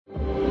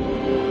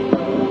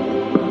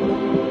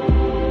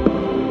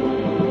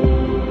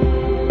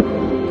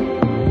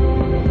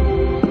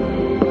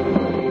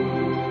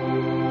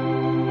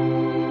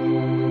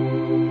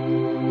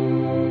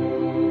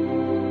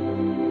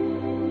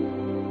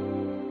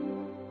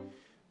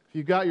If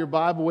you've got your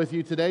Bible with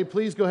you today,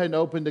 please go ahead and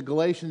open to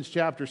Galatians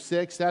chapter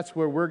 6. That's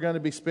where we're going to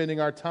be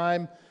spending our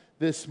time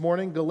this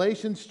morning.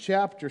 Galatians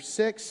chapter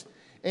 6.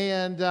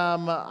 And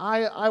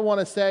I want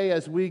to say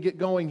as we get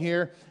going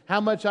here, how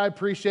much I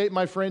appreciate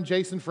my friend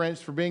Jason French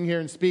for being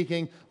here and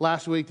speaking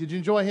last week. Did you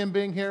enjoy him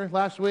being here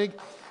last week?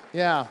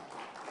 Yeah.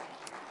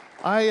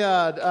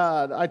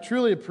 I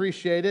truly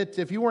appreciate it.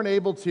 If you weren't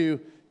able to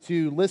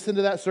listen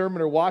to that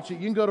sermon or watch it,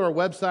 you can go to our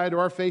website or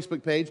our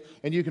Facebook page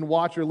and you can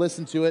watch or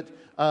listen to it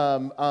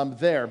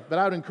there. But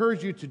I would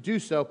encourage you to do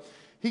so.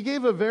 He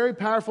gave a very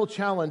powerful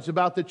challenge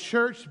about the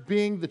church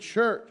being the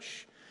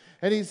church.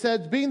 And he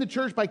said, being the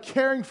church by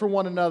caring for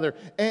one another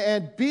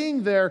and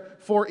being there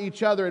for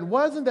each other. And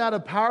wasn't that a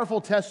powerful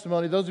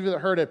testimony, those of you that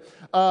heard it,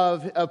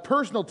 of a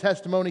personal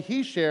testimony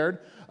he shared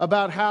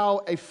about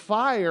how a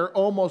fire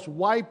almost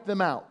wiped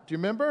them out? Do you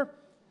remember?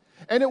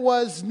 And it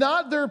was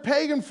not their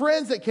pagan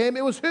friends that came.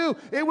 It was who?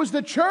 It was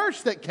the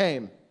church that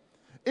came.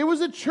 It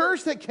was the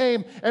church that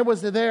came and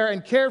was there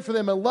and cared for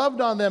them and loved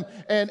on them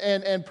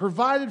and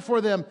provided for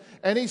them.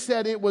 And he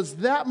said it was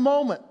that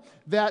moment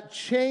that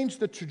changed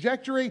the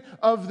trajectory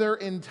of their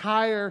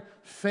entire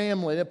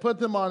family. It put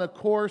them on a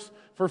course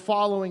for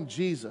following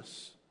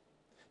Jesus.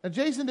 Now,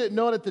 Jason didn't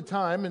know it at the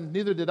time, and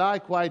neither did I,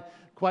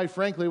 quite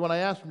frankly, when I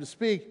asked him to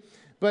speak.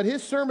 But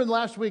his sermon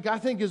last week, I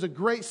think, is a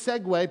great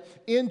segue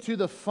into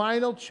the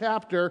final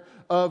chapter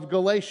of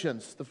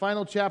Galatians, the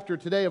final chapter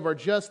today of our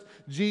Just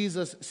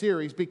Jesus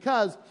series,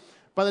 because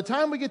by the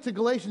time we get to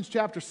Galatians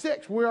chapter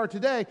 6, where we are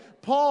today,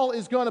 Paul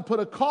is going to put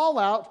a call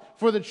out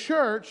for the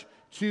church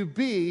to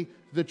be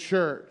the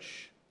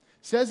church.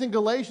 It says in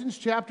Galatians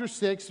chapter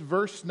 6,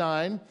 verse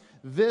 9,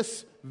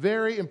 this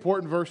very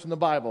important verse in the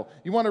Bible.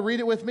 You want to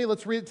read it with me?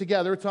 Let's read it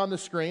together. It's on the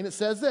screen. It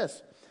says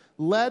this: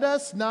 "Let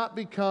us not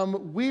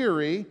become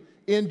weary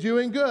in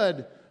doing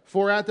good,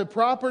 for at the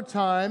proper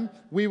time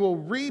we will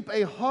reap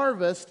a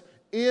harvest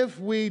if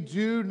we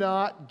do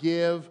not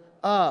give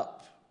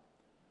up."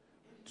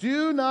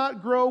 Do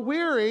not grow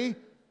weary.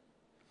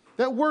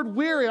 That word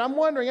weary, I'm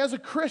wondering, as a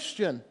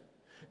Christian,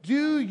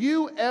 do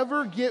you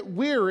ever get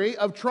weary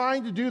of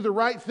trying to do the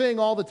right thing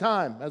all the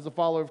time as a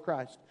follower of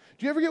Christ?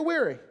 Do you ever get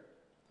weary?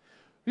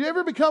 Do you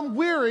ever become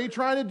weary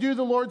trying to do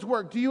the Lord's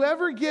work? Do you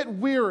ever get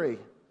weary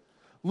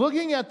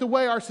looking at the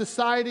way our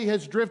society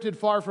has drifted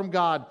far from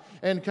God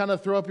and kind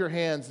of throw up your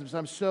hands and say,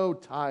 "I'm so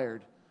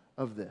tired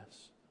of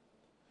this"?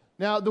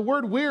 Now, the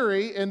word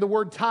weary and the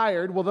word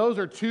tired, well, those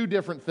are two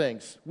different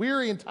things.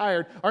 Weary and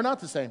tired are not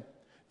the same.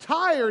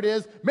 Tired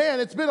is, man,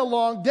 it's been a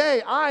long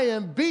day. I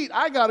am beat.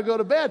 I got to go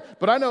to bed.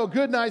 But I know a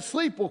good night's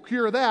sleep will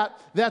cure that.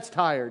 That's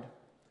tired.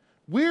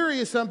 Weary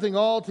is something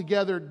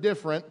altogether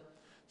different.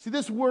 See,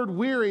 this word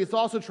weary is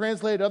also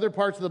translated in other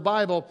parts of the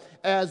Bible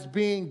as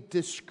being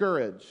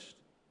discouraged.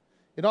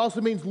 It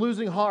also means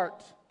losing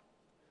heart,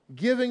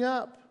 giving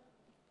up.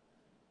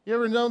 You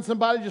ever known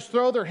somebody just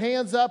throw their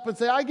hands up and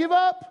say, "I give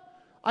up.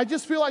 I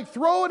just feel like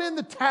throwing in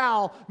the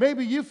towel"?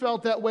 Maybe you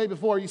felt that way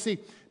before. You see,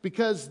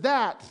 because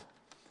that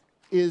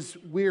is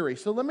weary.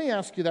 So let me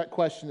ask you that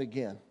question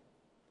again.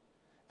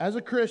 As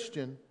a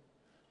Christian,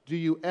 do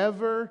you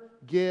ever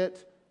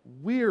get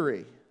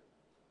weary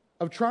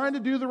of trying to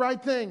do the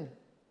right thing?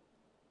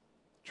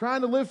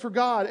 Trying to live for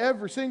God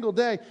every single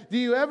day? Do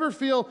you ever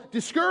feel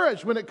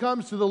discouraged when it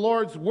comes to the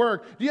Lord's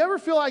work? Do you ever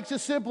feel like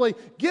just simply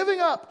giving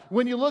up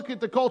when you look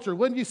at the culture?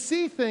 When you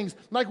see things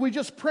like we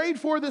just prayed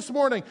for this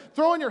morning,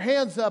 throwing your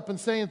hands up and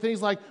saying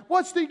things like,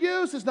 "What's the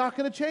use? It's not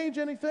going to change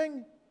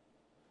anything."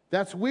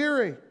 That's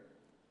weary.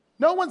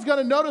 No one's going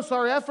to notice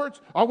our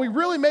efforts. Are we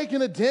really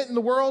making a dent in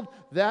the world?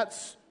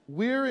 That's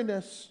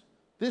weariness.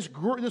 This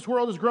world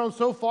has grown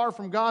so far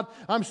from God.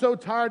 I'm so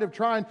tired of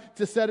trying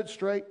to set it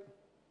straight.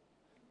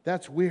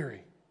 That's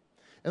weary.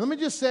 And let me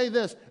just say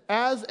this.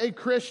 As a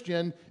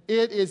Christian,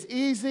 it is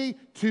easy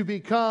to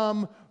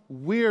become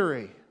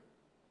weary.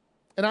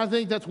 And I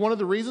think that's one of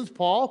the reasons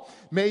Paul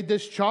made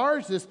this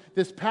charge, this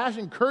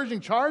passion,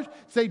 encouraging charge,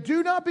 say,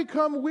 do not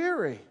become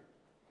weary.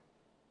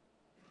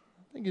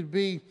 I think it'd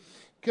be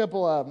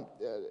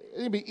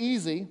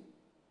easy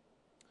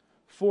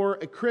for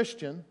a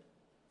Christian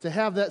to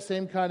have that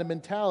same kind of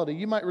mentality.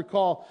 You might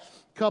recall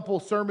a couple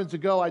sermons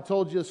ago, I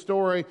told you a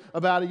story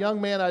about a young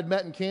man I'd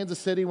met in Kansas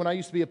City when I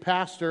used to be a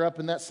pastor up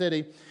in that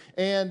city,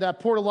 and I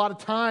poured a lot of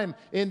time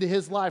into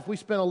his life. We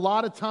spent a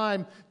lot of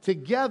time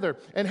together,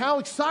 and how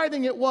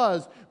exciting it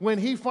was when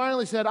he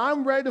finally said,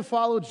 "I'm ready to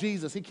follow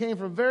Jesus." He came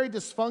from a very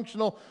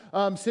dysfunctional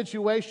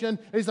situation.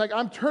 And he's like,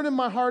 "I'm turning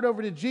my heart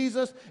over to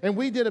Jesus," and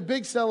we did a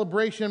big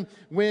celebration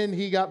when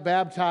he got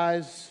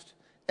baptized.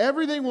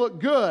 Everything looked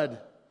good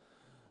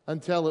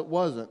until it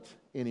wasn't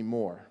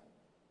anymore.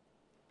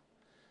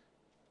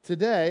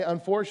 Today,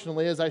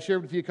 unfortunately, as I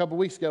shared with you a couple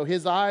weeks ago,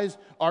 his eyes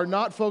are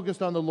not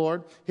focused on the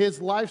Lord.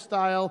 His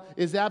lifestyle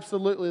is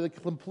absolutely the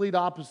complete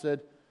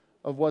opposite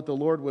of what the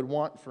Lord would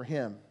want for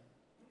him.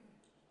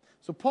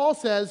 So Paul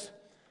says,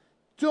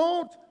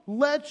 don't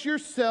let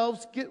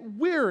yourselves get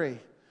weary.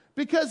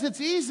 Because it's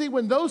easy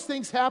when those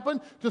things happen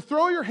to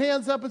throw your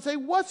hands up and say,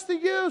 what's the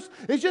use?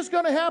 It's just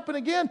going to happen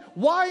again.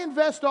 Why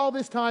invest all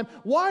this time?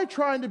 Why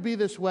trying to be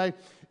this way?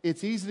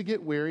 It's easy to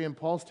get weary, and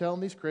Paul's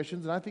telling these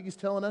Christians, and I think he's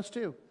telling us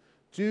too,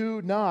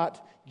 do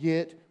not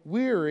get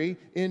weary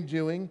in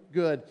doing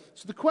good.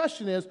 So the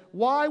question is,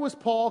 why was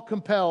Paul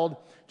compelled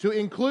to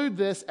include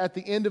this at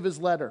the end of his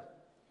letter?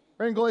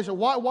 Right in Galatians,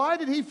 why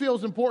did he feel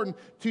it's important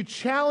to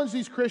challenge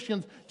these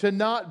Christians to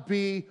not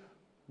be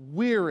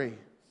weary?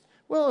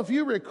 Well, if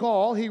you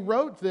recall, he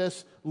wrote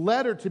this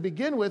letter to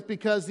begin with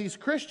because these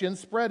Christians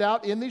spread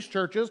out in these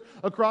churches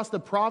across the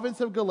province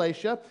of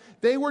Galatia,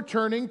 they were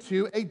turning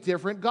to a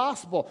different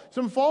gospel.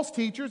 Some false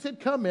teachers had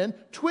come in,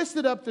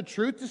 twisted up the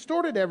truth,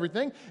 distorted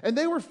everything, and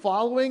they were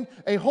following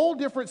a whole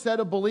different set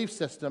of belief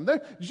system.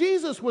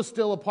 Jesus was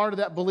still a part of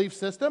that belief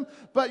system,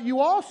 but you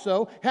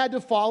also had to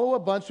follow a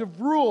bunch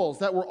of rules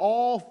that were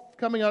all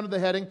coming under the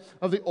heading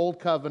of the Old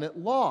Covenant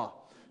law.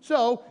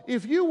 So,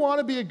 if you want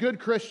to be a good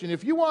Christian,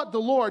 if you want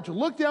the Lord to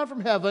look down from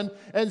heaven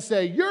and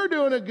say, you're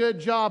doing a good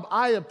job,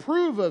 I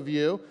approve of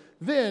you,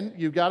 then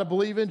you've got to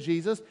believe in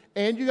Jesus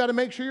and you got to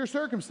make sure you're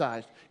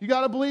circumcised. You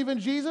got to believe in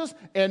Jesus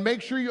and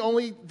make sure you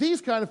only eat these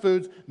kind of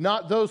foods,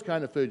 not those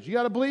kind of foods. You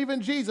got to believe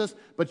in Jesus,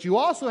 but you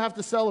also have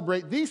to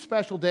celebrate these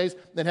special days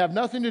that have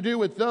nothing to do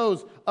with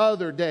those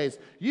other days.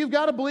 You've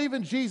got to believe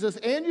in Jesus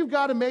and you've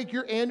got to make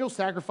your annual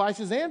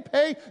sacrifices and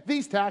pay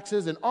these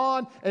taxes and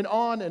on and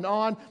on and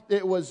on.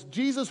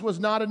 Jesus was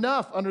not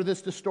enough under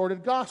this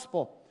distorted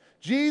gospel.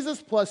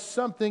 Jesus plus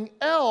something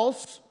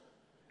else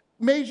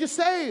made you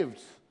saved.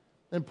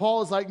 And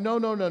Paul is like,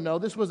 no.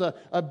 This was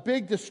a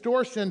big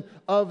distortion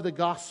of the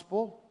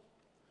gospel.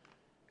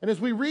 And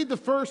as we read the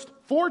first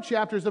 4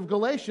 chapters of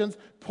Galatians,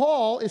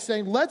 Paul is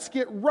saying, let's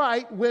get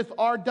right with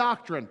our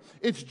doctrine.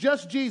 It's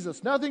just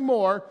Jesus, nothing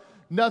more,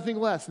 nothing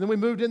less. And then we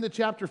moved into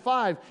chapter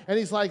 5, and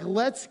he's like,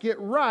 let's get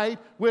right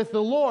with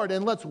the Lord,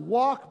 and let's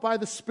walk by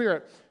the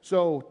Spirit.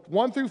 So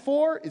 1 through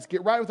 4 is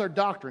get right with our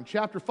doctrine.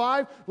 Chapter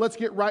 5, let's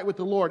get right with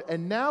the Lord.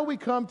 And now we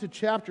come to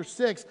chapter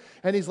 6,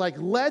 and he's like,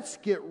 let's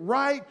get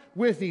right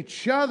with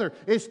each other.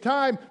 It's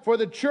time for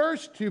the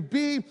church to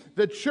be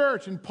the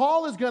church. And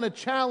Paul is going to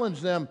challenge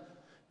them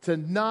to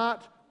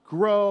not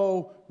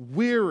grow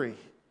weary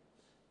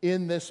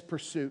in this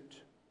pursuit.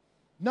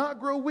 Not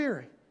grow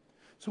weary.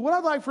 So what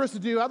I'd like for us to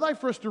do, I'd like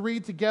for us to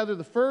read together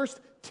the first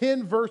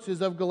 10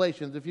 verses of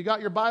Galatians. If you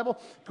got your Bible,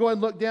 go ahead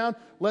and look down.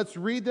 Let's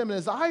read them.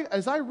 And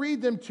as I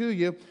read them to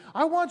you,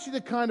 I want you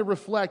to kind of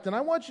reflect, and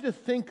I want you to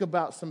think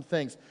about some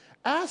things.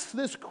 Ask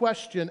this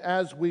question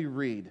as we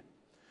read.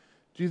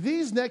 Do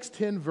these next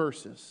 10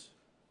 verses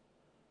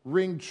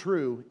ring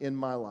true in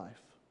my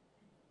life?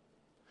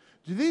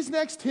 Do these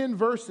next 10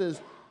 verses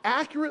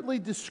accurately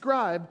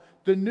describe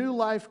the New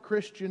Life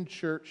Christian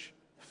Church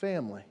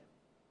family?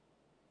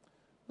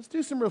 Let's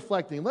do some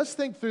reflecting. Let's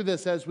think through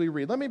this as we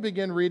read. Let me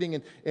begin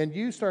reading, and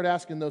you start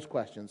asking those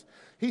questions.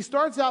 He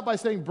starts out by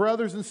saying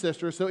brothers and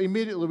sisters, so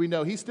immediately we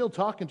know he's still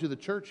talking to the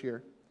church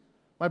here.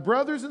 My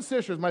brothers and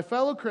sisters, my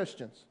fellow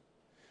Christians,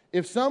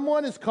 if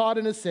someone is caught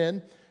in a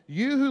sin,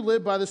 you who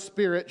live by the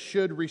Spirit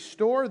should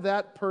restore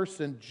that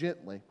person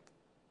gently.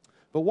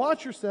 But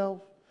watch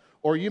yourself,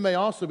 or you may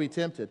also be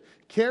tempted.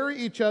 Carry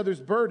each other's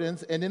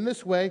burdens, and in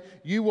this way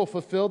you will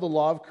fulfill the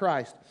law of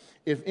Christ.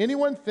 If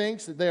anyone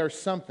thinks that they are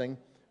something,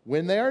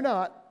 when they are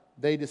not,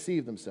 they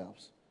deceive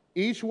themselves.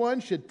 Each one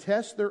should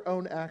test their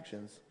own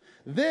actions.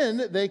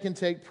 Then they can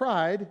take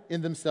pride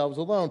in themselves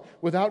alone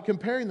without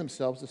comparing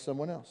themselves to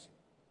someone else.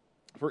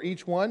 For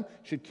each one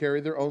should carry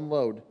their own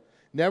load.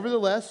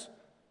 Nevertheless,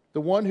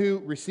 the one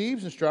who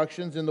receives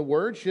instructions in the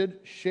word should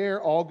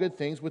share all good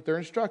things with their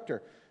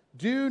instructor.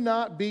 Do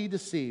not be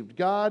deceived.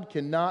 God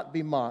cannot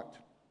be mocked.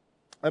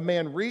 A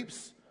man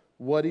reaps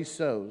what he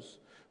sows.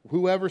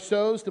 Whoever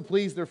sows to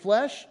please their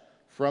flesh,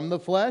 from the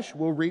flesh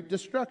will reap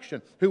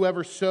destruction.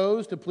 Whoever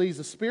sows to please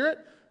the Spirit,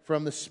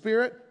 from the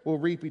Spirit will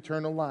reap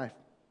eternal life.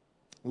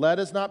 Let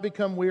us not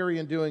become weary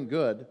in doing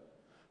good,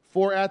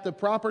 for at the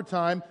proper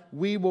time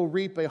we will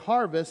reap a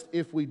harvest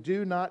if we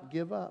do not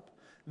give up.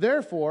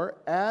 Therefore,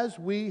 as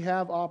we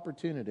have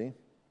opportunity,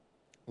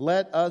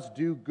 let us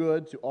do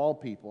good to all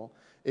people,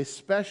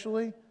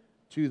 especially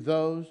to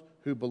those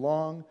who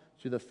belong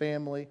to the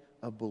family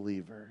of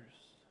believers.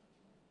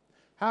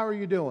 How are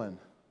you doing?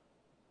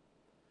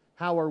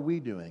 How are we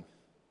doing?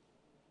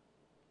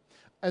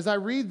 As I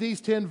read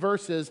these 10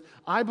 verses,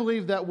 I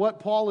believe that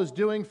what Paul is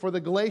doing for the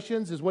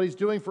Galatians is what he's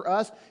doing for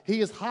us. He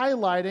is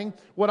highlighting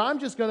what I'm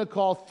just going to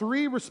call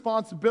 3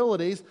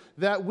 responsibilities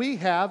that we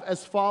have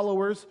as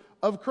followers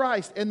of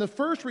Christ. And the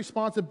first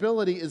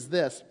responsibility is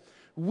this.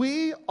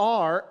 We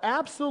are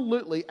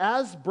absolutely,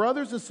 as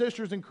brothers and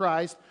sisters in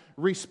Christ,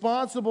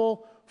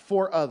 responsible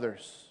for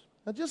others.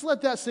 Now just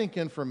let that sink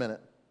in for a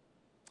minute.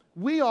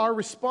 We are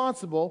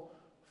responsible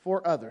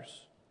for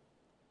others.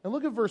 And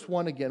look at verse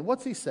 1 again.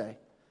 What's he say?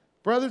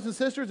 Brothers and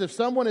sisters, if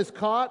someone is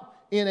caught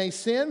in a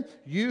sin,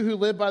 you who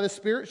live by the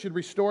Spirit should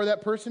restore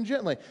that person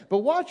gently. But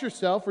watch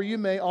yourself, or you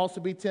may also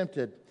be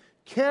tempted.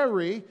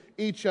 Carry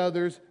each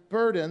other's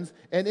burdens,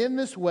 and in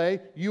this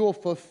way you will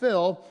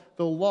fulfill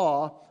the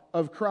law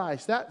of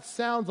Christ. That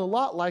sounds a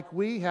lot like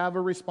we have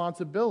a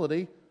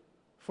responsibility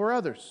for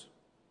others.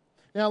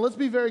 Now, let's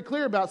be very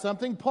clear about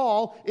something.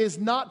 Paul is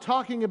not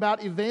talking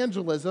about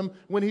evangelism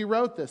when he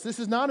wrote this. This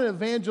is not an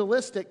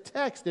evangelistic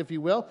text, if you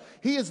will.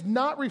 He is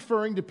not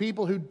referring to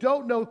people who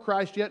don't know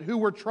Christ yet, who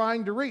we're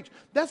trying to reach.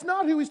 That's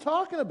not who he's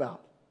talking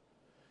about.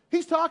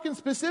 He's talking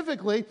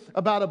specifically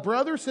about a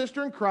brother or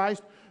sister in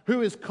Christ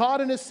who is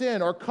caught in a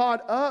sin or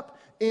caught up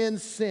in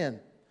sin.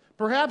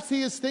 Perhaps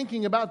he is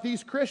thinking about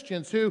these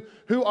Christians who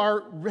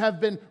have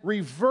been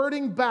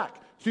reverting back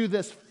to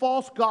this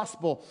false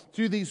gospel,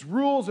 to these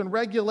rules and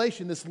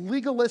regulation, this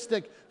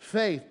legalistic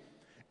faith.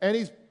 And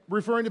he's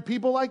referring to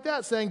people like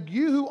that, saying,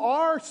 you who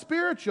are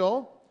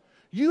spiritual,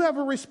 you have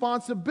a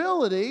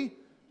responsibility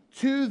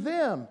to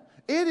them.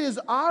 It is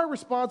our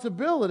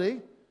responsibility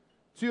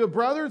to a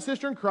brother and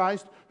sister in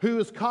Christ who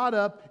is caught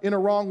up in a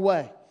wrong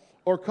way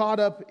or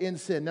caught up in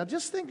sin. Now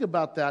just think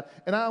about that,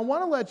 and I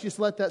want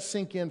to let that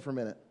sink in for a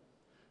minute.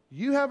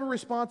 You have a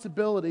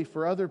responsibility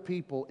for other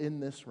people in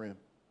this room.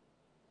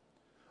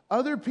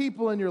 Other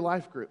people in your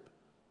life group,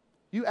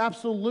 you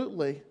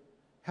absolutely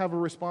have a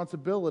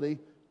responsibility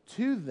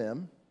to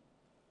them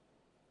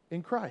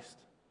in Christ.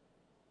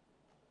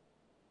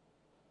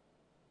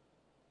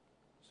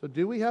 So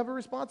do we have a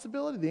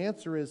responsibility? The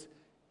answer is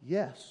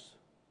yes,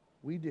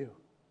 we do.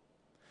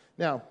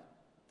 Now,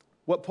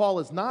 what Paul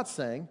is not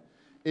saying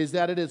is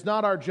that it is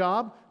not our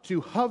job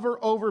to hover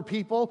over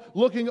people,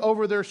 looking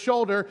over their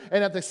shoulder,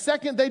 and at the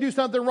second they do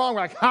something wrong,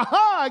 we're like,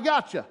 ha-ha, I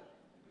gotcha.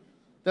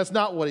 That's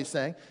not what he's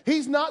saying.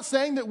 He's not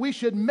saying that we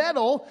should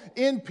meddle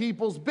in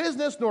people's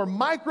business nor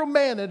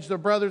micromanage their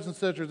brothers and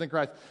sisters in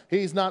Christ.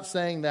 He's not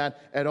saying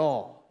that at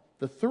all.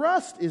 The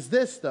thrust is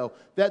this, though,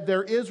 that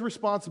there is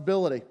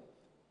responsibility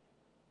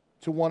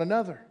to one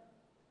another.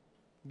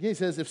 He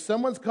says, if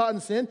someone's caught in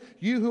sin,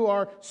 you who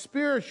are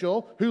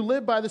spiritual, who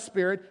live by the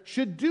Spirit,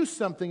 should do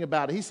something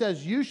about it. He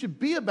says you should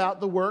be about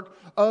the work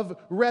of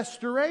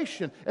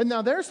restoration. And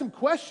now there are some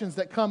questions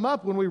that come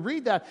up when we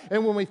read that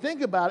and when we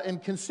think about it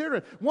and consider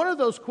it. One of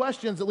those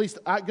questions, at least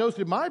goes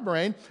through my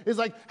brain, is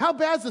like, how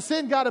bad's the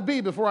sin got to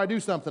be before I do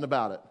something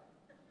about it?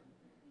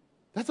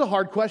 That's a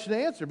hard question to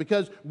answer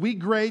because we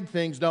grade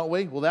things, don't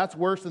we? Well, that's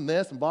worse than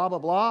this and blah, blah,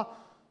 blah.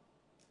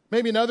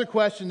 Maybe another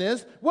question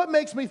is, what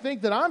makes me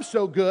think that I'm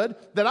so good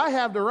that I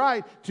have the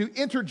right to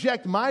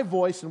interject my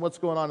voice in what's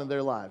going on in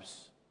their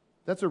lives?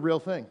 That's a real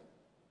thing.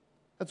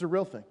 That's a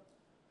real thing.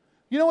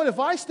 You know what? If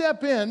I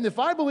step in, if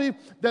I believe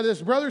that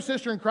this brother or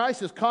sister in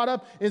Christ is caught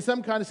up in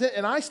some kind of sin,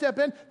 and I step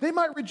in, they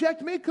might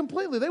reject me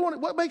completely.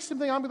 What makes them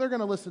think they're going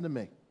to listen to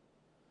me?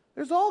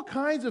 There's all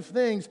kinds of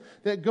things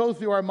that go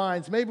through our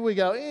minds. Maybe we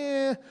go,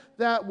 I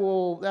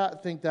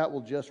think that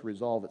will just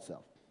resolve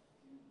itself.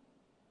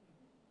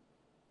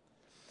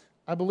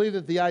 I believe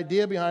that the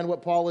idea behind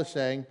what Paul is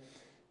saying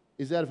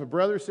is that if a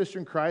brother or sister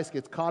in Christ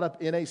gets caught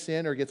up in a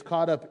sin or gets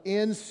caught up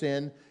in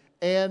sin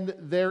and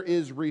there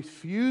is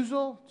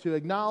refusal to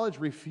acknowledge,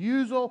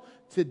 refusal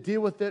to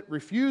deal with it,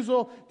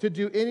 refusal to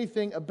do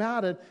anything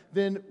about it,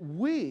 then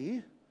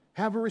we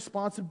have a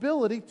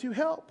responsibility to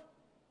help.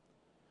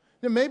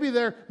 Now maybe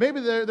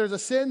there's a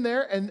sin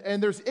there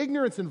and there's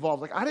ignorance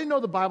involved. Like, I didn't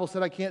know the Bible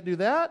said I can't do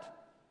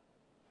that.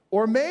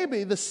 Or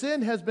maybe the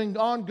sin has been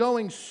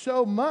ongoing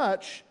so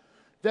much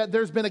that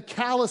there's been a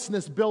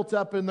callousness built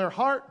up in their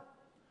heart,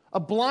 a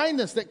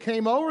blindness that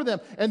came over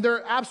them, and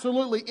they're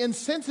absolutely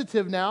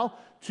insensitive now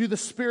to the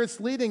Spirit's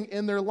leading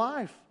in their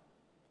life.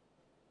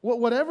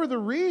 Whatever the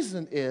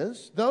reason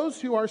is,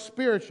 those who are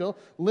spiritual,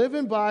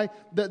 living by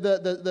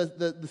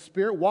the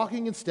Spirit,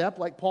 walking in step,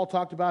 like Paul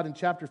talked about in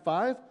chapter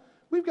 5,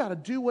 we've got to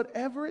do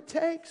whatever it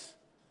takes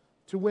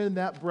to win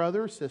that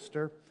brother or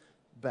sister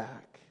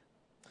back.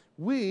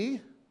 We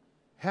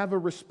have a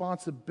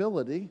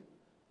responsibility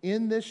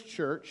in this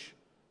church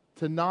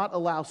to not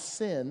allow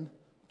sin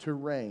to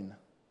reign.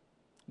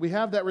 We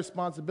have that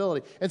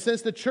responsibility. And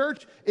since the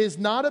church is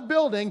not a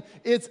building,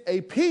 it's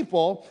a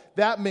people,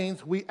 that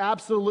means we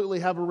absolutely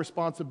have a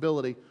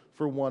responsibility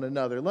for one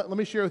another. Let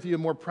me share with you a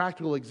more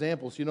practical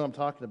example so you know what I'm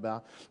talking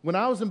about. When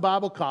I was in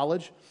Bible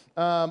college,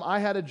 I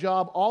had a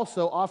job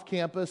also off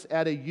campus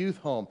at a youth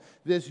home.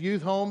 This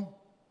youth home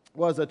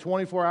was a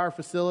 24-hour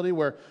facility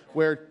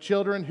where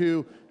children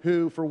who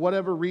for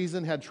whatever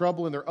reason had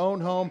trouble in their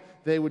own home,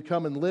 they would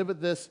come and live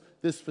at this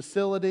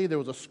facility. There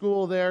was a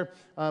school there.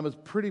 It was a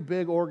pretty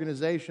big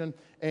organization,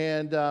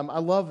 and I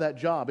loved that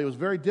job. It was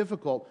very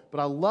difficult, but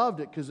I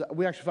loved it because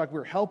we actually felt like we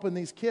were helping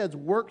these kids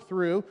work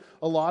through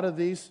a lot of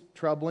these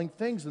troubling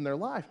things in their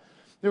life.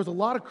 There was a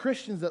lot of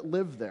Christians that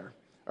lived there.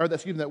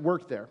 That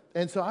worked there.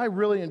 And so I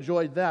really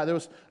enjoyed that. There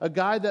was a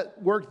guy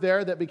that worked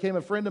there that became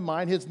a friend of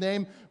mine. His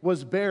name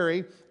was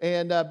Barry.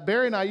 And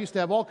Barry and I used to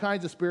have all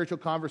kinds of spiritual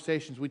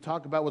conversations. We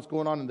talk about what's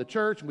going on in the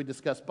church, and we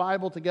discuss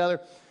Bible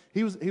together.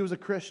 He was a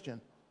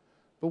Christian.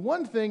 But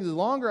one thing, the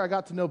longer I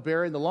got to know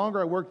Barry and the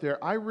longer I worked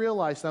there, I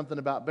realized something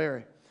about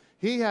Barry.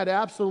 He had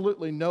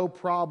absolutely no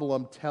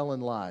problem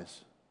telling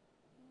lies.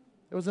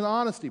 It was an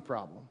honesty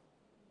problem.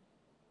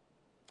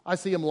 I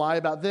see him lie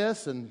about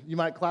this, and you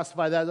might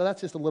classify that,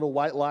 that's just a little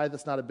white lie,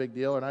 that's not a big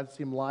deal. And I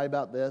see him lie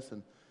about this,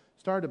 and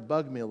started to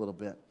bug me a little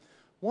bit.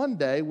 One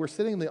day, we're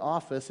sitting in the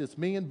office. It's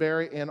me and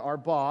Barry and our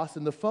boss,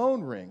 and the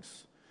phone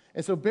rings.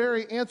 And so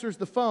Barry answers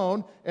the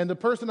phone, and the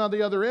person on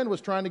the other end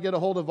was trying to get a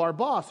hold of our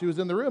boss who was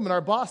in the room, and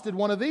our boss did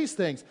one of these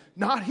things.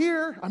 Not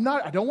here.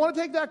 I don't want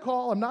to take that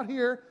call. I'm not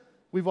here.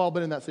 We've all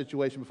been in that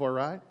situation before,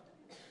 right?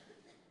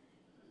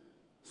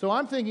 So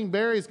I'm thinking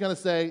Barry's going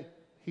to say,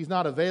 he's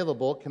not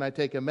available. Can I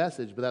take a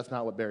message? But that's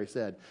not what Barry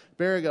said.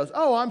 Barry goes,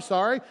 oh, I'm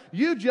sorry.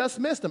 You just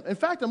missed him. In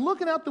fact, I'm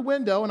looking out the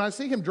window, and I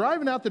see him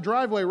driving out the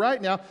driveway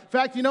right now. In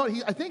fact, you know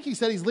what? I think he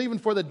said he's leaving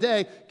for the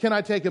day. Can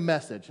I take a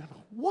message? I'm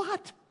like,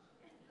 what?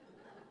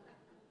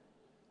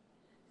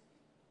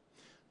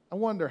 I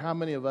wonder how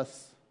many of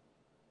us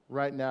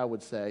right now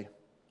would say,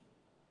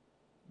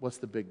 what's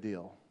the big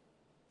deal?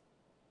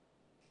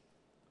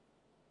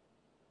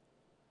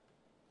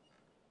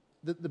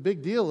 The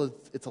big deal is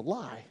it's a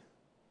lie.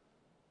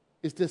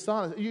 It's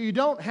dishonest. You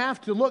don't have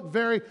to look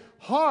very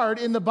hard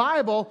in the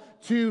Bible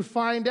to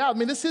find out. I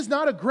mean, this is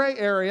not a gray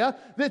area.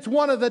 It's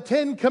one of the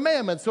 10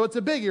 commandments, so it's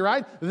a biggie,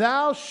 right?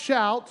 Thou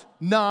shalt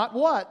not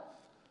what?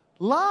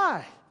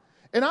 Lie.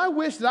 And I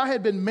wish that I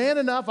had been man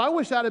enough, I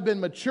wish I'd have been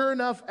mature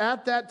enough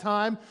at that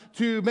time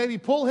to maybe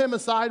pull him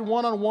aside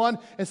one-on-one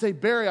and say,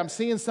 Barry, I'm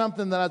seeing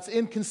something that's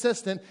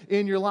inconsistent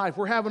in your life.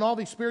 We're having all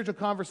these spiritual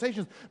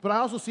conversations, but I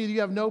also see that you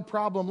have no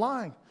problem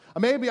lying.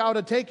 Maybe I would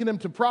have taken him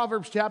to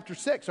Proverbs chapter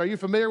 6. Are you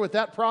familiar with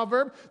that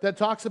proverb that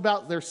talks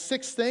about there's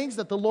 6 things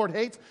that the Lord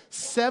hates,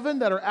 7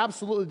 that are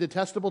absolutely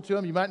detestable to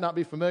him? You might not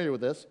be familiar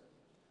with this.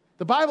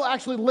 The Bible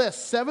actually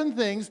lists 7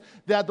 things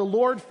that the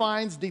Lord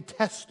finds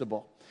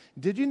detestable.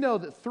 Did you know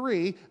that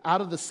 3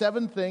 out of the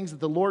 7 things that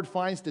the Lord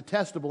finds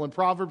detestable in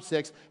Proverbs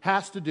 6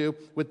 has to do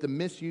with the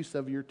misuse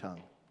of your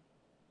tongue?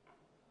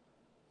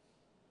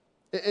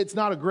 It's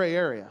not a gray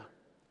area.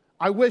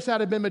 I wish I'd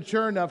have been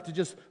mature enough to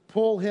just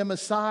pull him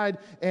aside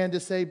and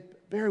to say,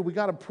 Barry, we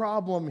got a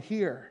problem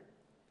here.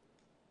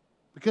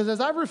 Because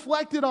as I've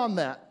reflected on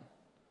that,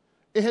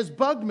 it has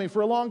bugged me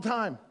for a long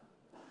time.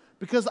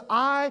 Because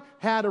I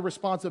had a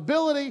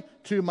responsibility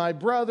to my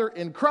brother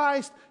in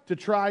Christ to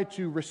try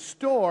to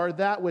restore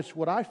that which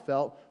what I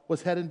felt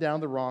was heading down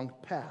the wrong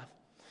path.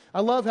 I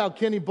love how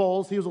Kenny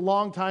Bowles, he was a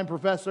longtime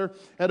professor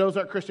at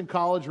Ozark Christian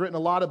College, written a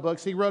lot of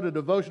books. He wrote a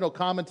devotional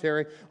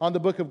commentary on the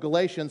book of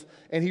Galatians,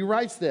 and he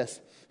writes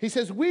this. He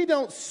says, we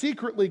don't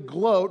secretly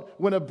gloat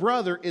when a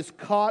brother is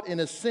caught in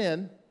a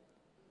sin.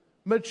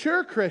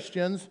 Mature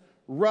Christians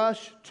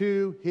rush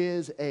to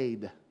his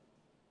aid.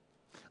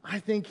 I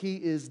think he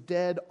is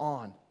dead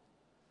on.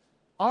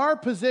 Our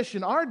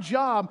position, our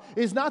job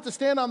is not to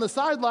stand on the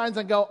sidelines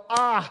and go,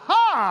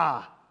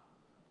 aha!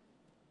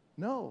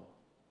 No.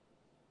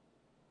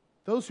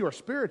 Those who are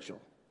spiritual,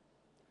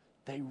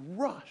 they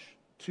rush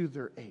to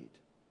their aid.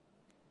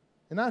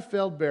 And I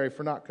failed Barry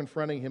for not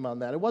confronting him on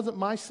that. It wasn't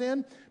my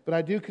sin, but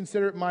I do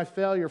consider it my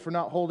failure for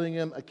not holding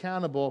him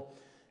accountable.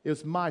 It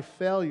was my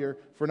failure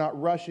for not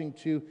rushing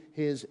to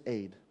his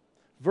aid.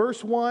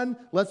 Verse 1,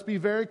 let's be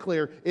very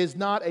clear, is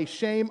not a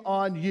shame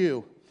on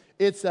you.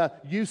 It's a,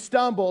 you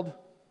stumbled.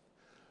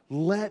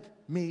 Let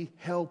me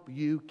help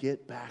you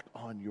get back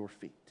on your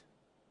feet.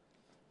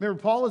 Remember,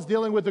 Paul is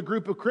dealing with a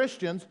group of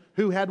Christians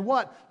who had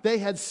what? They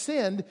had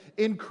sinned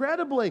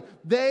incredibly.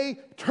 They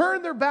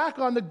turned their back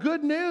on the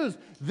good news.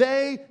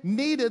 They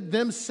needed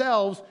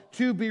themselves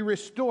to be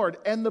restored.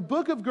 And the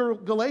book of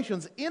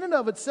Galatians, in and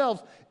of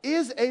itself,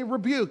 is a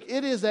rebuke.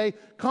 It is a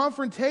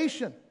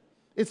confrontation.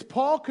 It's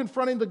Paul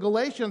confronting the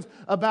Galatians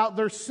about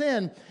their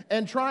sin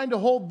and trying to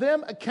hold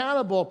them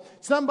accountable.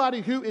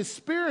 Somebody who is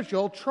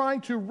spiritual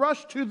trying to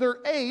rush to their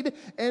aid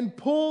and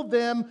pull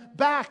them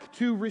back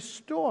to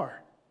restore.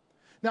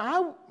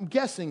 Now, I'm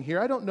guessing here,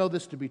 I don't know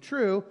this to be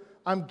true,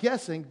 I'm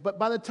guessing, but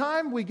by the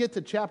time we get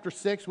to chapter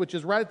 6, which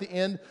is right at the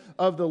end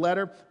of the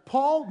letter,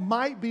 Paul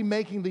might be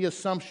making the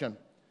assumption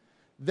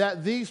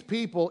that these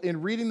people,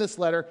 in reading this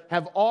letter,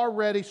 have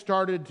already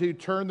started to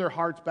turn their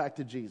hearts back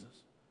to Jesus.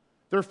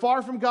 They're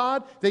far from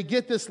God. They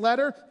get this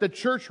letter. The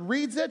church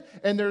reads it,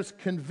 and there's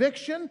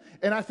conviction.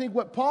 And I think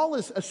what Paul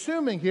is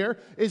assuming here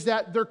is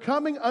that they're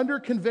coming under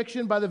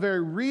conviction by the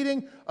very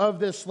reading of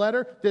this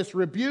letter, this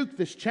rebuke,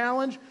 this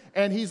challenge.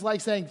 And he's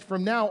like saying,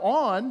 from now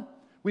on,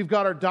 we've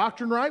got our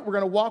doctrine right. We're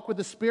going to walk with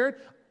the Spirit.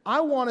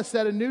 I want to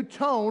set a new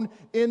tone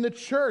in the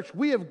church.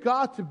 We have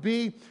got to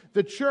be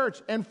the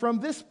church. And from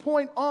this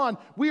point on,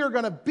 we are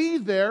going to be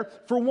there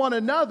for one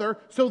another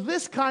so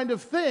this kind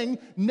of thing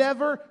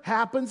never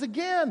happens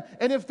again.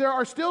 And if there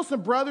are still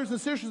some brothers and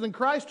sisters in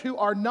Christ who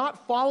are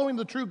not following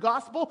the true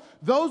gospel,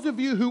 those of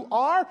you who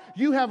are,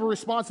 you have a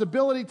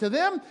responsibility to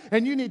them,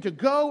 and you need to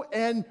go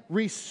and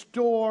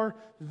restore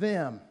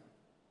them.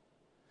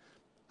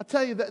 I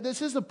tell you that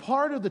this is a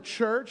part of the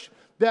church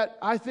that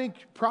I think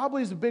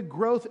probably is a big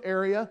growth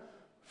area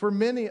for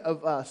many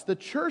of us. The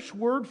church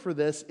word for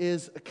this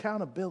is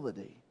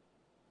accountability.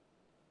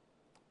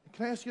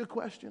 Can I ask you a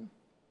question?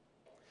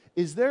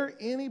 Is there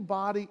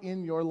anybody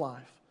in your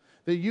life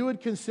that you would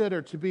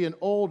consider to be an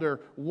older,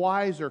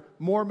 wiser,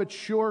 more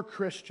mature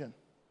Christian?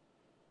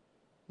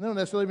 They don't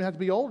necessarily even have to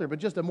be older, but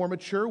just a more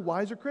mature,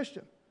 wiser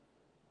Christian.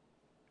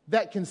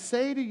 that can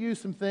say to you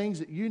some things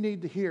that you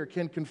need to hear,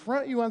 can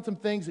confront you on some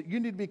things that you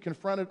need to be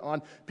confronted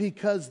on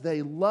because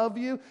they love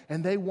you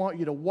and they want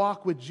you to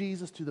walk with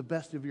Jesus to the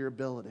best of your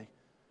ability.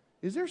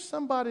 Is there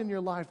somebody in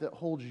your life that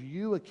holds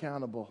you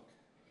accountable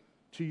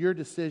to your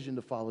decision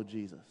to follow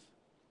Jesus?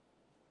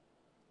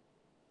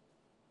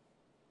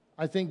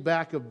 I think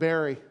back of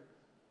Barry.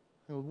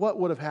 What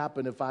would have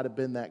happened if I'd have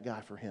been that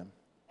guy for him?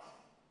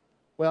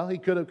 Well, he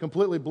could have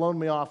completely blown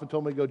me off and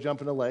told me to go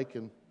jump in a lake,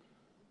 and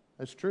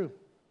that's true.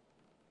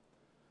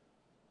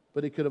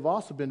 But he could have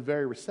also been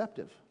very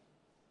receptive.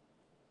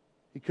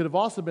 He could have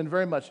also been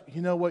very much,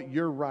 you know what,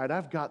 you're right.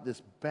 I've got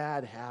this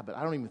bad habit.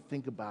 I don't even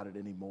think about it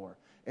anymore.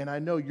 And I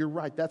know you're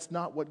right. That's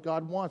not what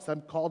God wants.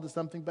 I'm called to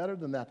something better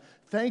than that.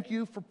 Thank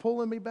you for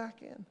pulling me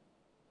back in.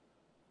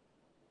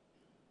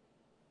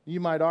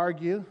 You might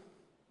argue,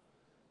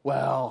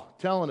 well,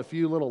 telling a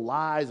few little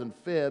lies and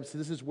fibs,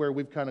 this is where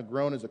we've kind of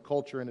grown as a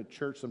culture in a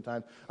church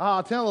sometimes.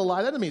 Telling a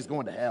lie, that doesn't mean he's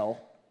going to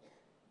hell.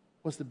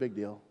 What's the big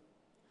deal?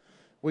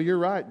 Well, you're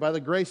right. By the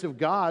grace of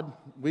God,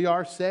 we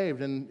are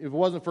saved. And if it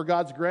wasn't for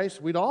God's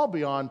grace, we'd all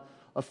be on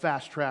a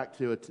fast track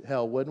to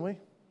hell, wouldn't we?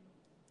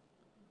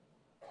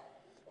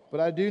 But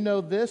I do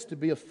know this to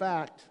be a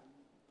fact,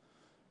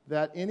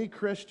 that any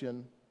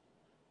Christian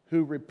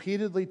who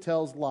repeatedly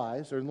tells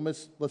lies, or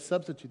let's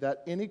substitute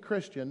that, any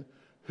Christian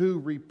who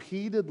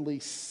repeatedly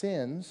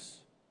sins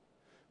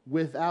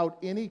without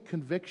any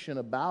conviction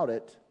about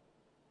it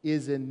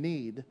is in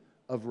need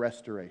of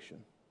restoration.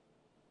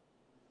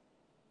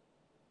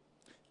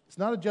 It's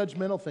not a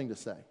judgmental thing to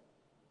say.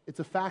 It's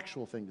a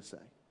factual thing to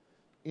say.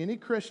 Any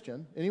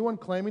Christian, anyone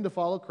claiming to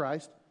follow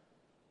Christ,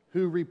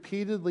 who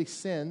repeatedly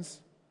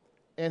sins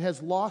and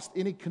has lost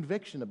any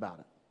conviction about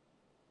it,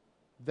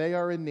 they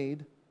are in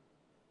need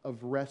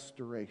of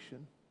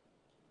restoration.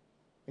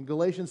 And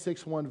Galatians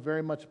 6:1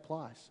 very much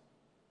applies.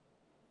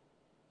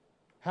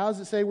 How does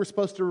it say we're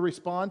supposed to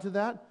respond to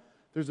that?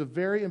 There's a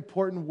very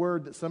important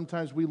word that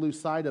sometimes we lose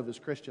sight of as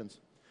Christians.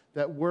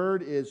 That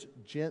word is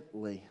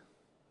gently.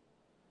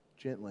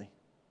 Gently.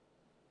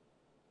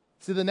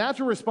 See, the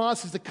natural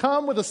response is to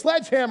come with a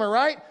sledgehammer,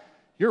 right?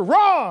 You're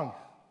wrong.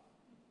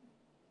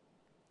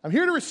 I'm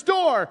here to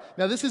restore.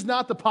 Now, this is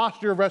not the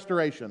posture of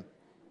restoration.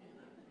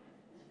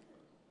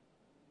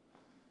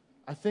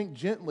 I think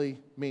gently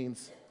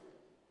means,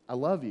 I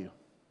love you.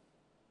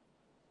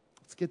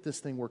 Let's get this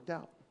thing worked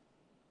out.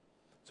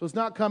 So it's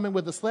not coming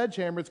with a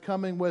sledgehammer, it's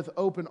coming with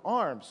open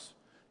arms.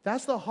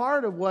 That's the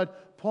heart of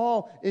what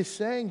Paul is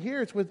saying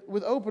here. It's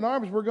with open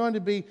arms, we're going to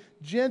be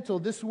gentle.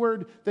 This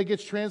word that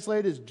gets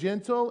translated as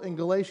gentle in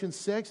Galatians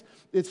 6,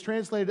 it's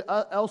translated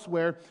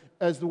elsewhere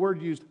as the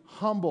word used,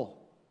 humble,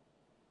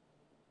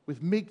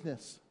 with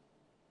meekness.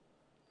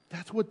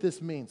 That's what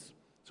this means.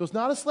 So it's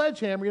not a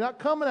sledgehammer. You're not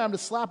coming at him to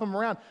slap him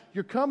around.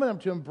 You're coming at him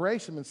to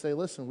embrace him and say,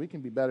 listen, we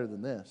can be better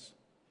than this.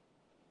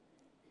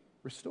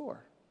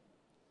 Restore.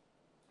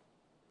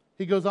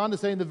 He goes on to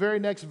say in the very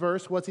next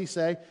verse, what's he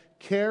say?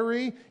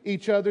 Carry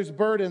each other's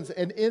burdens,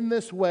 and in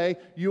this way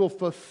you will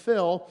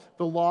fulfill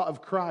the law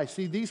of Christ.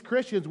 See, these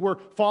Christians were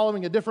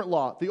following a different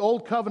law, the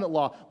old covenant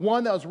law,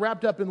 one that was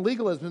wrapped up in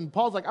legalism. And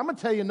Paul's like, I'm going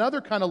to tell you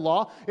another kind of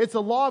law. It's a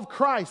law of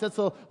Christ. That's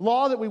a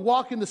law that we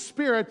walk in the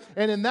Spirit,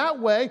 and in that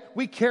way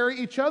we carry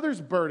each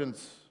other's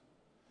burdens.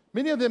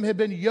 Many of them had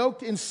been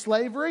yoked in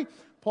slavery.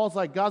 Paul's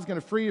like, God's going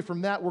to free you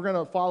from that. We're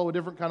going to follow a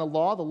different kind of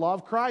law, the law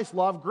of Christ,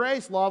 law of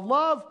grace, law of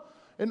love.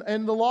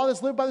 And the law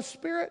that's lived by the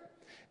Spirit.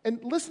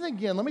 And listen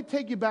again, let me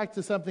take you back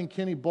to something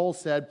Kenny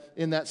Bowles said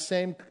in that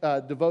same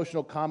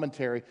devotional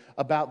commentary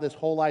about this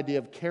whole idea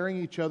of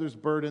carrying each other's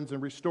burdens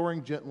and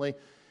restoring gently.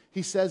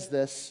 He says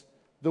this,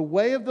 the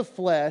way of the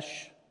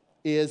flesh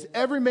is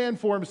every man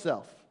for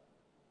himself,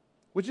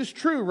 which is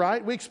true,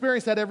 right? We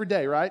experience that every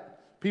day, right?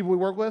 People we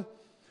work with.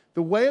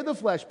 The way of the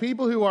flesh,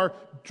 people who are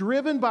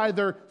driven by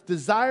their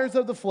desires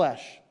of the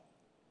flesh,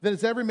 then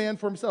it's every man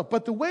for himself.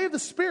 But the way of the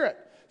Spirit,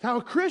 how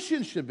a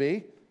Christian should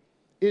be,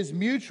 is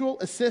mutual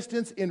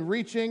assistance in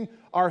reaching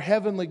our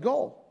heavenly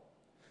goal.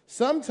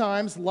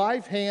 Sometimes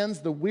life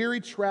hands the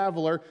weary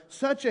traveler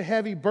such a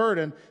heavy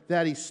burden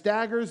that he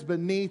staggers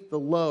beneath the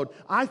load.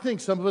 I think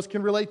some of us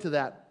can relate to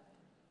that.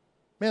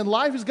 Man,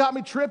 life has got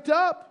me tripped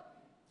up.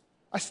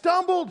 I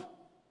stumbled.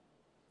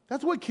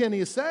 That's what Kenny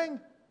is saying.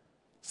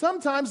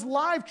 Sometimes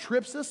life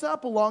trips us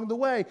up along the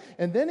way.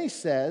 And then he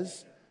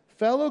says,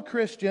 fellow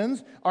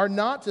Christians are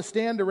not to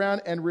stand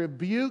around and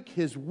rebuke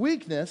his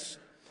weakness,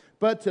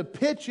 but to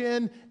pitch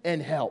in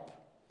and help.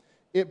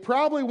 It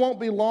probably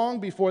won't be long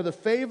before the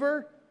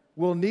favor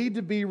will need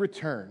to be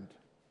returned.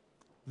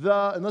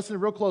 And listen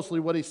real closely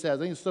to what he says.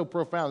 I think it's so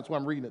profound, that's why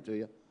I'm reading it to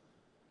you.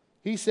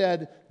 He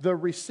said, the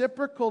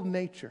reciprocal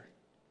nature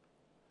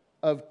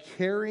of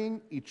carrying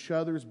each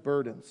other's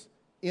burdens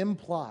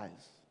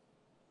implies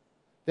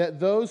that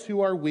those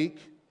who are weak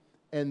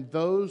and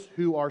those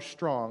who are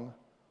strong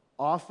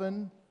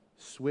often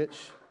switch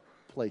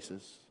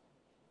places.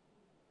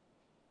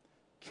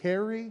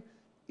 Carry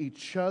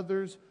each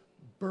other's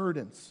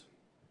burdens.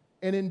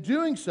 And in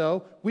doing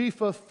so, we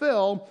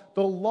fulfill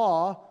the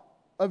law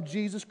of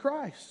Jesus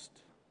Christ.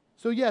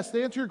 So yes,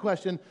 to answer your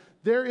question,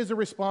 there is a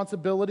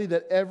responsibility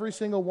that every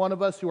single one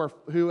of us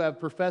who have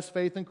professed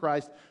faith in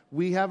Christ,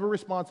 we have a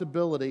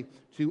responsibility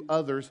to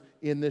others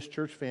in this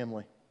church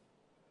family.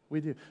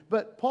 We do.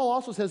 But Paul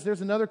also says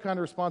there's another kind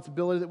of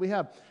responsibility that we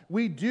have.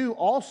 We do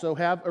also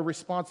have a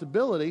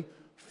responsibility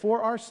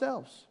for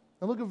ourselves.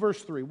 Now look at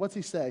verse 3. What's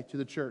he say to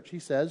the church? He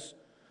says,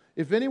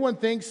 if anyone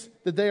thinks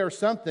that they are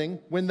something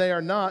when they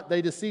are not,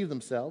 they deceive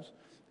themselves.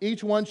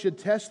 Each one should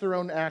test their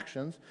own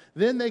actions.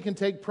 Then they can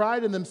take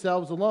pride in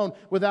themselves alone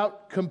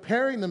without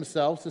comparing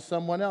themselves to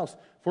someone else.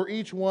 For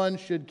each one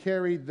should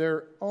carry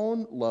their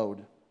own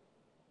load.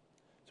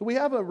 So we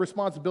have a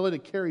responsibility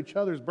to carry each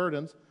other's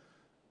burdens,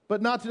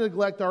 but not to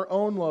neglect our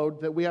own load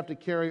that we have to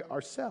carry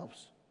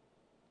ourselves.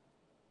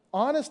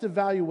 Honest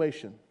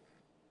evaluation,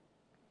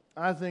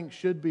 I think,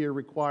 should be a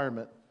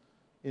requirement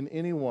in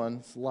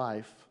anyone's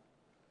life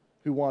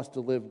who wants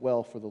to live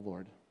well for the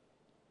Lord.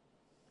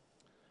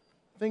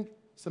 I think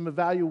some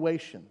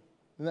evaluation,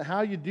 and that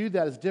how you do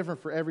that is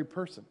different for every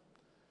person.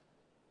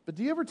 But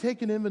do you ever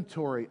take an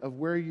inventory of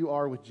where you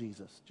are with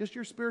Jesus? Just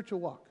your spiritual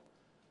walk.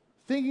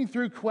 Thinking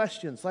through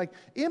questions like,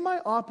 am I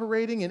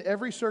operating in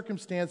every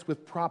circumstance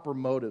with proper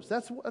motives?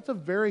 That's a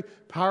very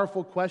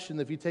powerful question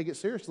that if you take it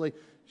seriously,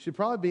 should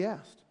probably be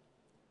asked.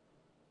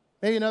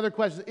 Maybe another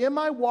question, am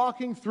I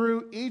walking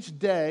through each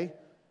day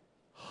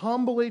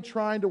humbly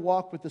trying to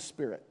walk with the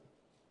Spirit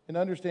and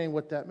understanding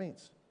what that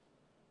means?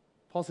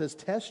 Paul says,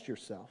 test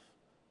yourself.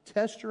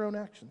 Test your own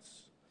actions.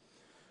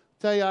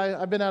 I'll tell you,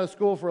 I've been out of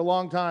school for a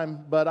long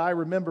time, but I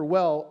remember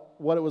well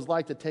what it was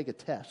like to take a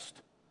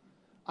test.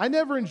 I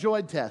never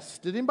enjoyed tests.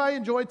 Did anybody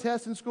enjoy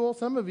tests in school?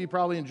 Some of you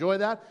probably enjoy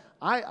that.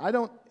 I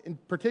don't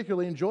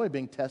particularly enjoy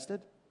being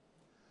tested.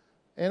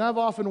 And I've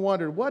often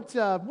wondered, what's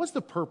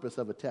the purpose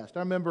of a test?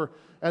 I remember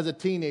as a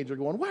teenager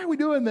going, why are we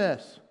doing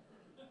this?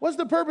 What's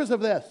the purpose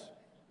of this?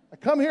 I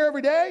come here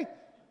every day,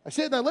 I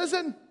sit and I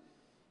listen.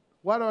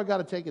 Why do I got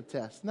to take a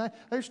test? Now,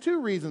 there's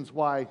two reasons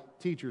why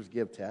teachers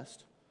give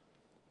tests.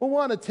 Well,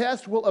 one, a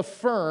test will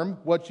affirm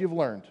what you've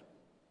learned.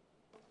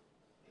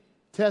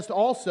 Test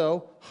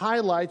also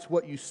highlights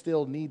what you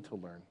still need to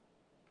learn.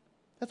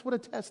 That's what a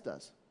test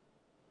does.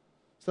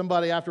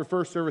 Somebody after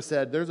first service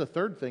said, there's a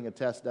third thing a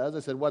test does. I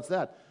said, what's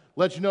that?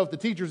 Let you know if the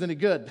teacher's any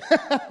good.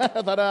 I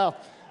thought, I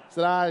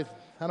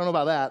don't know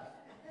about that.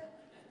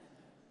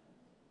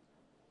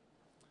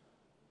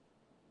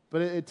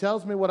 But it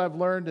tells me what I've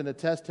learned, and a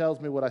test tells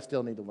me what I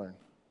still need to learn.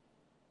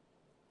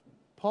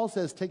 Paul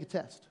says, take a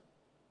test.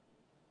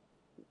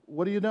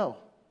 What do you know?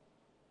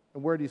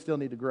 And where do you still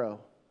need to grow?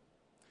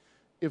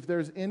 If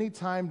there's any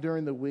time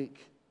during the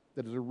week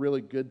that is a really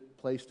good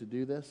place to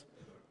do this,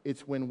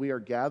 it's when we are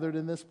gathered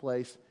in this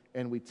place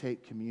and we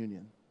take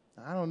communion.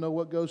 I don't know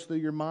what goes through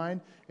your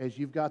mind as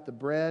you've got the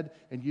bread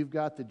and you've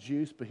got the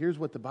juice, but here's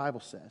what the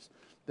Bible says,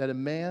 that a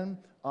man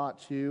ought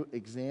to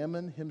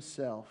examine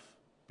himself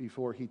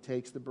before he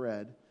takes the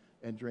bread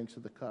and drinks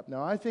of the cup.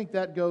 Now, I think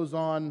that goes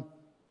on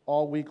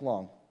all week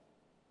long,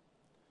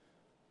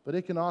 but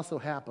it can also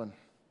happen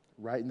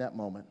right in that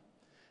moment.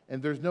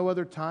 And there's no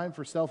other time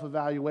for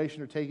self-evaluation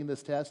or taking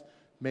this test,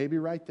 maybe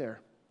right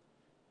there.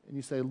 And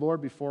you say,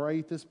 Lord, before I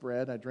eat this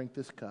bread, I drink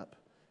this cup,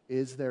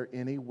 is there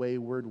any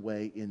wayward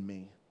way in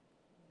me?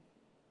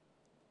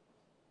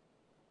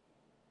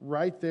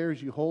 Right there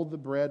as you hold the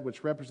bread,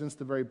 which represents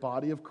the very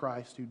body of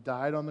Christ who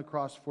died on the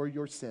cross for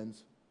your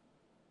sins,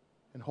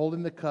 and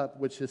holding the cup,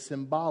 which is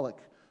symbolic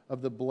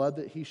of the blood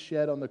that he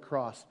shed on the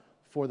cross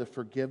for the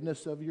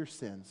forgiveness of your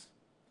sins.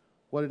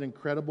 What an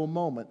incredible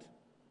moment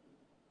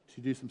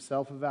to do some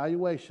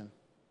self-evaluation.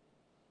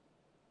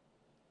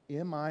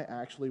 Am I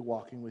actually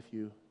walking with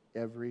you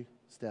every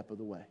step of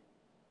the way?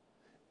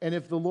 And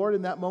if the Lord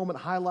in that moment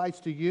highlights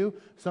to you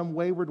some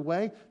wayward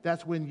way,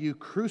 that's when you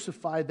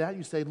crucify that.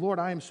 You say, Lord,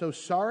 I am so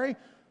sorry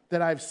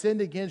that I've sinned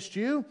against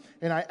you,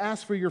 and I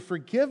ask for your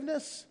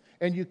forgiveness,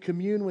 and you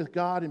commune with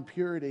God in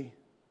purity.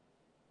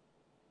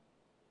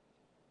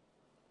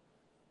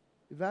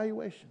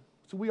 Evaluation.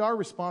 So we are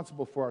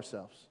responsible for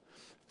ourselves.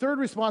 Third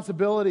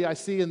responsibility I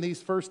see in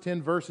these first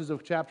 10 verses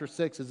of chapter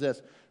 6 is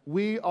this.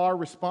 We are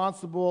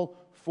responsible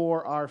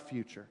for our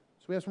future.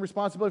 So we have some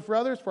responsibility for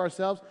others, for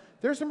ourselves.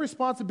 There's some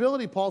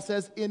responsibility, Paul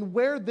says, in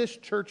where this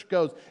church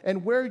goes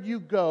and where you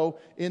go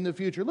in the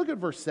future. Look at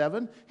verse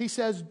 7. He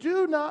says,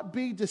 do not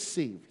be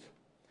deceived.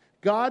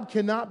 God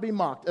cannot be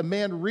mocked. A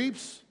man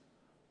reaps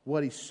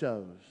what he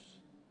sows.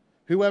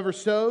 Whoever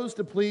sows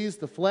to please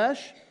the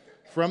flesh,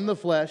 from the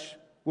flesh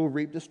will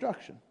reap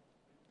destruction.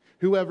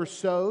 Whoever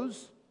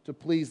sows to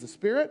please the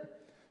Spirit,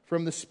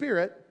 from the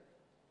Spirit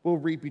will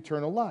reap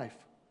eternal life.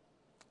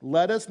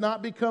 Let us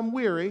not become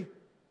weary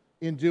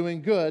in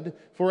doing good,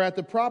 for at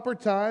the proper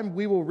time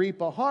we will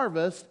reap a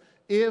harvest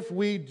if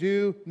we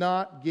do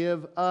not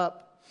give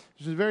up.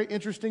 There's a very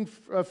interesting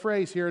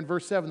phrase here in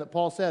verse 7 that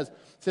Paul says. It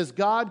says,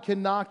 God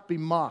cannot be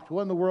mocked.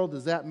 What in the world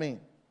does that mean?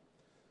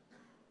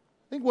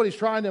 I think what he's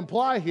trying to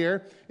imply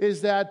here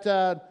is that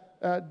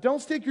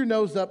don't stick your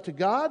nose up to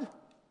God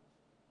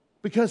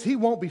because he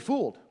won't be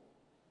fooled.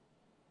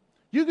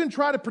 You can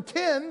try to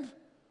pretend,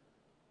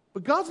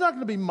 but God's not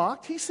going to be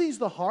mocked. He sees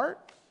the heart.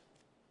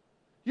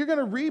 You're going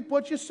to reap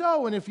what you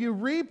sow. And if you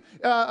reap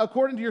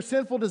according to your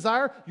sinful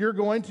desire, you're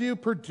going to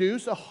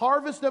produce a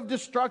harvest of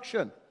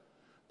destruction.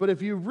 But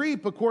if you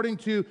reap according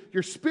to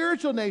your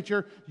spiritual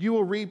nature, you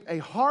will reap a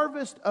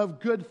harvest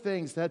of good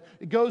things that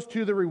it goes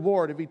to the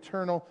reward of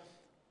eternal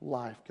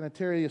life. Can I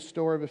tell you a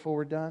story before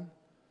we're done?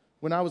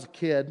 When I was a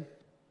kid,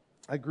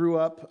 I grew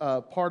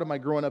up, part of my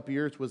growing up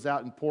years was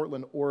out in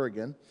Portland,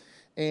 Oregon.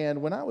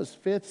 And when I was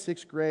 5th,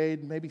 6th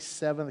grade, maybe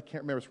 7th, I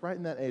can't remember, it was right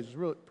in that age, I was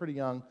really pretty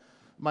young,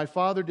 my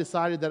father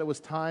decided that it was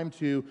time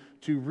to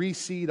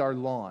reseed our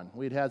lawn.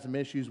 We'd had some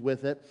issues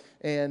with it.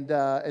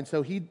 And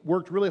so he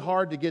worked really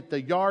hard to get the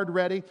yard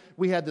ready.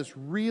 We had this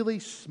really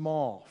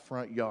small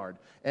front yard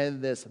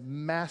and this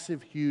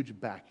massive, huge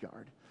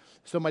backyard.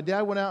 So my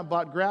dad went out and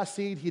bought grass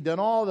seed. He'd done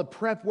all the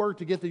prep work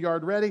to get the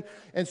yard ready.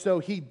 And so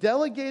he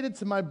delegated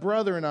to my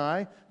brother and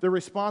I the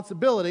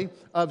responsibility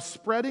of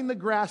spreading the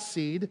grass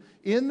seed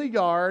in the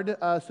yard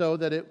so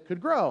that it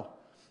could grow.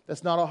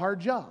 That's not a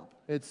hard job.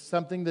 It's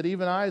something that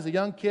even I, as a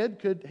young kid,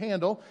 could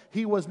handle.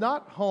 He was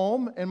not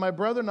home, and my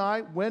brother and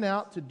I went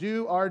out to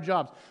do our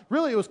jobs.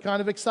 Really, it was kind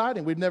of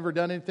exciting. We'd never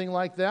done anything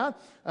like that.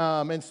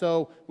 And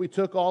so we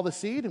took all the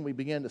seed, and we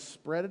began to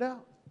spread it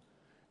out.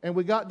 And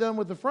we got done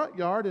with the front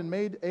yard and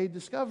made a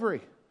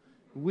discovery.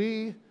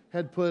 We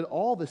had put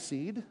all the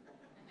seed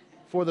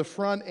for the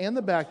front and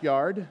the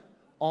backyard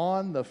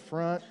on the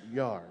front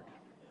yard.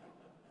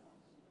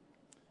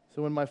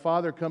 So when my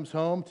father comes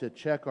home to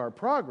check our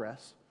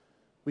progress,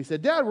 we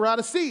said, Dad, we're out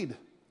of seed.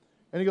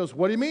 And he goes,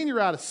 what do you mean you're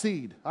out of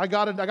seed? I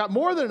got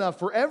more than enough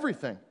for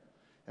everything.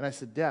 And I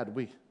said, Dad,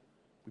 we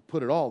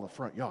put it all in the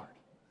front yard,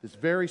 this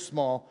very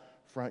small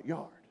front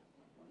yard.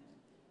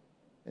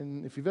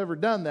 And if you've ever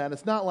done that,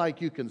 it's not like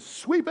you can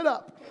sweep it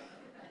up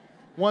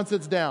once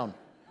it's down.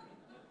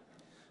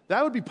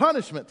 That would be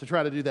punishment to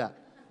try to do that.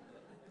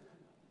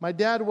 My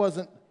dad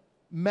wasn't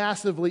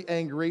massively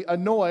angry,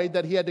 annoyed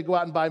that he had to go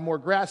out and buy more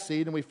grass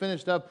seed, and we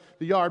finished up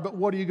the yard, but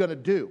what are you going to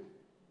do?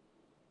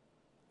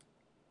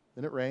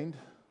 Then it rained,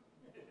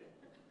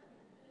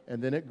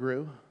 and then it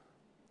grew.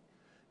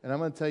 And I'm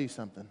going to tell you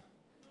something.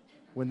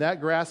 When that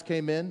grass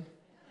came in,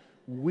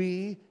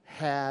 we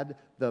had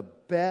the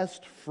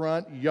best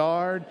front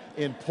yard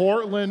in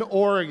Portland,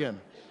 Oregon.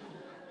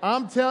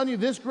 I'm telling you,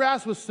 this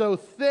grass was so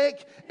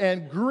thick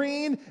and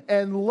green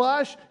and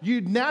lush,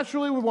 you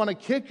naturally would want to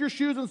kick your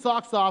shoes and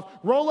socks off,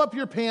 roll up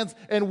your pants,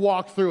 and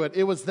walk through it.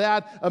 It was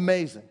that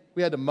amazing.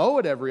 We had to mow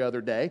it every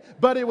other day,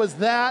 but it was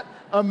that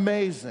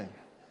amazing.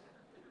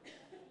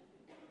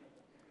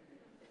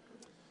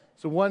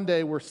 So one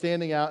day we're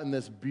standing out in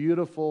this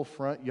beautiful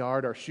front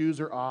yard. Our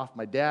shoes are off.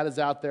 My dad is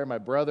out there. My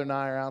brother and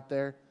I are out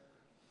there.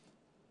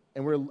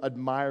 And we're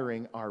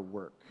admiring our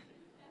work.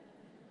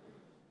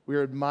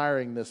 We're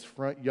admiring this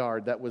front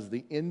yard that was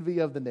the envy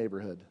of the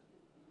neighborhood.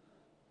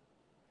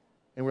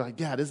 And we're like,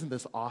 Dad, isn't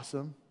this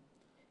awesome?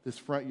 This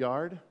front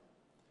yard?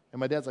 And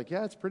my dad's like,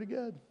 yeah, it's pretty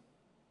good.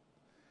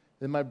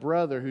 Then my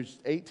brother, who's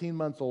 18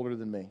 months older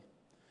than me,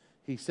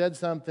 he said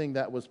something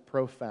that was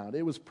profound.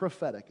 It was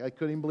prophetic. I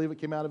couldn't even believe it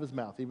came out of his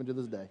mouth, even to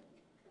this day.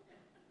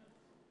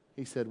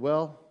 He said,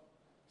 well,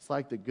 it's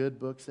like the good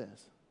book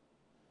says.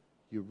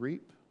 You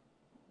reap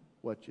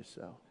what you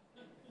sow.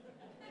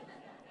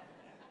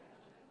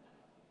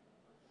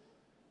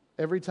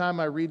 Every time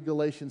I read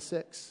Galatians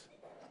 6,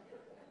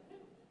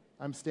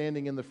 I'm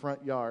standing in the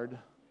front yard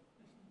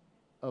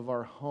of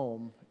our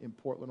home in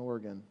Portland,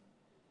 Oregon,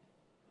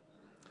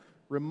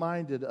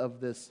 reminded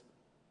of this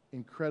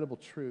incredible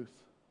truth.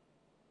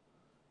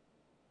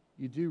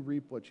 You do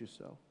reap what you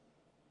sow.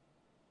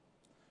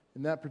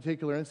 In that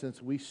particular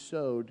instance, we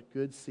sowed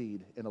good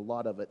seed, and a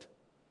lot of it,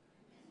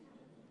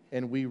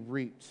 and we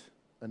reaped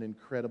an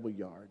incredible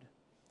yard.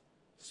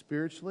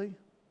 Spiritually,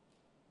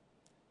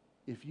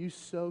 if you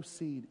sow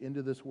seed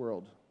into this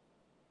world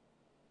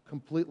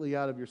completely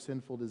out of your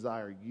sinful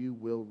desire, you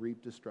will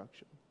reap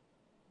destruction.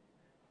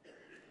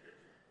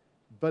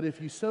 But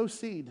if you sow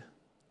seed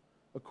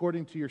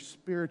according to your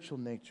spiritual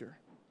nature,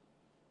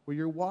 where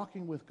you're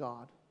walking with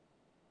God,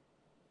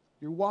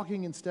 you're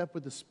walking in step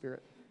with the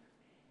Spirit,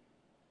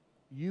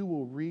 you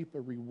will reap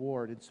a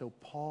reward. And so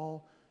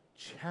Paul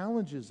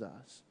challenges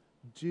us,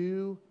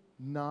 do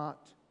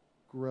not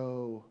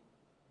grow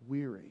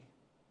weary.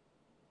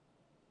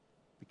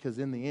 Because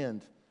in the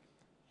end,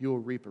 you'll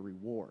reap a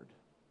reward.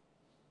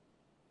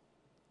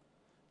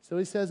 So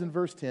he says in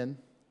verse 10,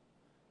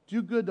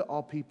 do good to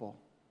all people,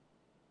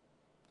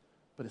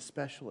 but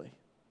especially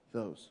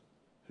those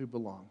who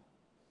belong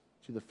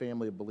to the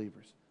family of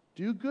believers.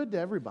 Do good to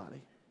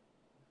everybody,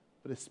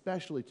 but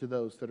especially to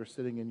those that are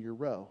sitting in your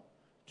row.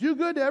 Do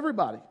good to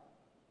everybody,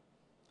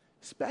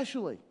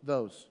 especially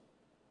those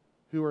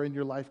who are in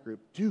your life group.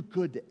 Do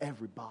good to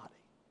everybody.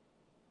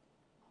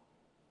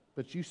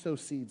 But you sow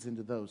seeds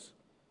into those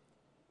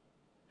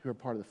who are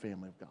part of the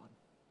family of God.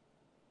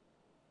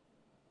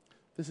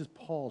 This is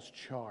Paul's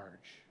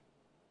charge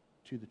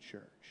to the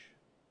church.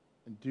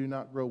 And do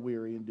not grow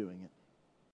weary in doing it.